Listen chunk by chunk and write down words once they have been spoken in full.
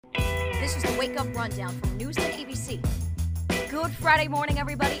This is the Wakeup Rundown from News10 ABC. Good Friday morning,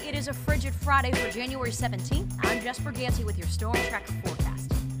 everybody. It is a frigid Friday for January 17th. I'm Jess Berganti with your storm tracker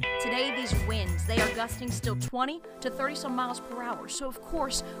forecast. Today, these winds, they are gusting still 20 to 30 some miles per hour. So, of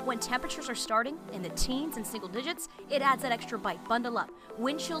course, when temperatures are starting in the teens and single digits, it adds that extra bite. Bundle up.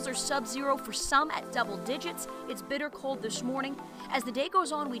 Wind chills are sub-zero for some at double digits. It's bitter cold this morning. As the day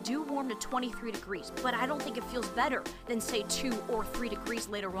goes on, we do warm to 23 degrees, but I don't think it feels better than, say, 2 or 3 degrees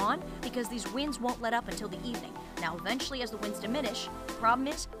later on because these winds won't let up until the evening. Now, eventually, as the winds diminish, the problem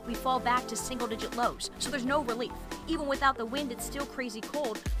is we fall back to single-digit lows, so there's no relief. Even without the wind, it's still crazy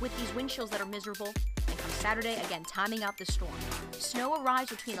cold with these wind chills that are miserable. And come Saturday, again, timing out the storm. Snow arrives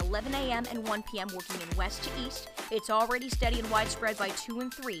between 11 a.m. and 1 p.m. working in west to east. It's already steady and widespread by 2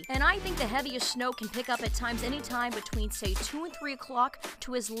 and 3. And I think the heaviest snow can pick up at times anytime between, say, 2 and 3 o'clock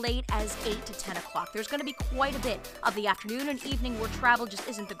to as late as 8 to 10 o'clock. There's going to be quite a bit of the afternoon and evening where travel just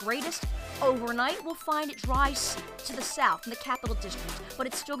isn't the greatest. Overnight, we'll find it dries to the south in the capital district, but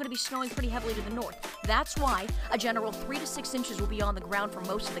it's still going to be snowing pretty heavily to the north. That's why a general 3 to 6 inches will be on the ground for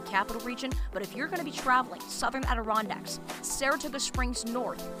most of the capital region. But if you're going to be traveling southern Adirondacks, Saratoga Springs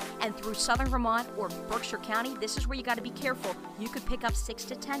north, and through southern Vermont or Berkshire County, this is where you got to be careful. You could pick up 6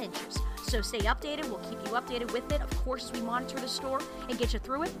 to 10 inches. So stay updated. We'll keep you updated with it, of course, as we monitor the storm and get you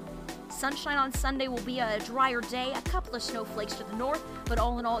through it. Sunshine on Sunday will be a drier day, a couple of snowflakes to the north, but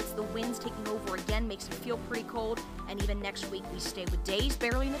all in all, it's the winds taking over again, makes it feel pretty cold. And even next week, we stay with days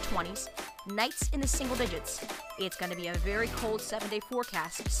barely in the 20s, nights in the single digits. It's going to be a very cold 7-day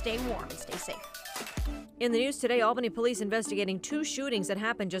forecast. Stay warm and stay safe. In the news today, Albany police investigating 2 shootings that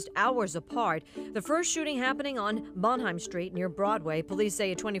happened just hours apart. The first shooting happening on Bonheim Street near Broadway. Police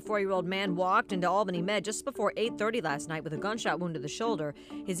say a 24-year-old man walked into Albany Med just before 8:30 last night with a gunshot wound to the shoulder.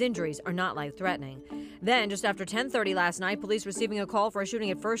 His injuries are not life-threatening. Then, just after 10:30 last night, police receiving a call for a shooting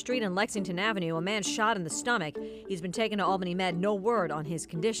at 1st Street and Lexington Avenue. A man shot in the stomach. He's been taken to Albany Med. No word on his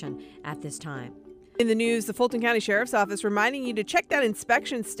condition at this time. In the news, the Fulton County Sheriff's Office reminding you to check that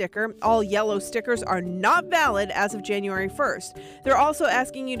inspection sticker. All yellow stickers are not valid as of January 1st. They're also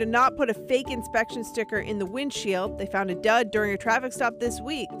asking you to not put a fake inspection sticker in the windshield. They found a dud during a traffic stop this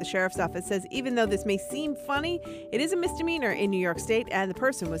week. The Sheriff's Office says even though this may seem funny, it is a misdemeanor in New York State and the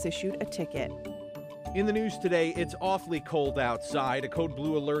person was issued a ticket. In the news today, it's awfully cold outside. A code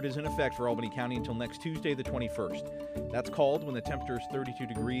blue alert is in effect for Albany County until next Tuesday, the 21st. That's called when the temperature is 32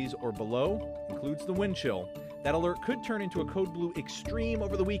 degrees or below, includes the wind chill. That alert could turn into a code blue extreme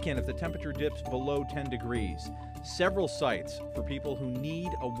over the weekend if the temperature dips below 10 degrees. Several sites for people who need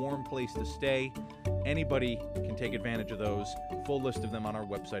a warm place to stay. Anybody can take advantage of those. Full list of them on our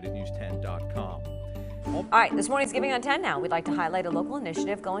website at news10.com. All right, this morning's Giving on 10 now. We'd like to highlight a local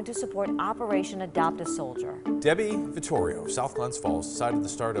initiative going to support Operation Adopt a Soldier. Debbie Vittorio, South Glens Falls, decided to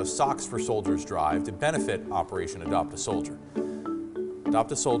start a Socks for Soldiers drive to benefit Operation Adopt a Soldier.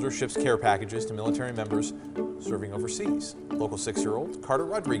 Adopt a Soldier ships care packages to military members serving overseas. Local 6-year-old Carter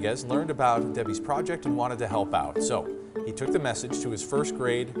Rodriguez learned about Debbie's project and wanted to help out. So he took the message to his 1st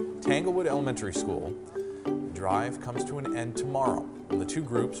grade Tanglewood Elementary School. The drive comes to an end tomorrow, when the 2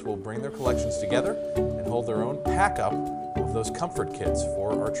 groups will bring their collections together and hold their own pack-up of those comfort kits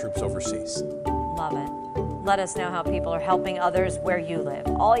for our troops overseas. Love it. Let us know how people are helping others where you live.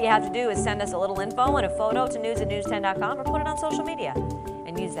 All you have to do is send us a little info and a photo to news@news10.com or put it on social media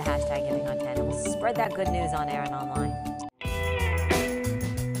and use the hashtag #GivingOn10 and we'll spread that good news on air and online.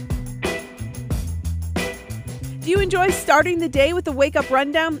 Do you enjoy starting the day with the Wake Up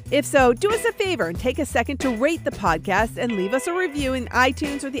Rundown? If so, do us a favor and take a second to rate the podcast and leave us a review in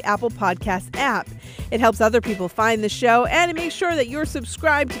iTunes or the Apple Podcast app. It helps other people find the show and it makes sure that you're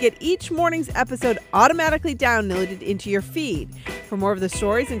subscribed to get each morning's episode automatically downloaded into your feed. For more of the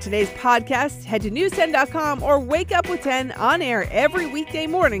stories in today's podcast, head to news10.com or Wake Up with 10 on air every weekday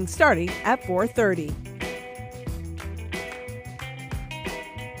morning starting at 4:30.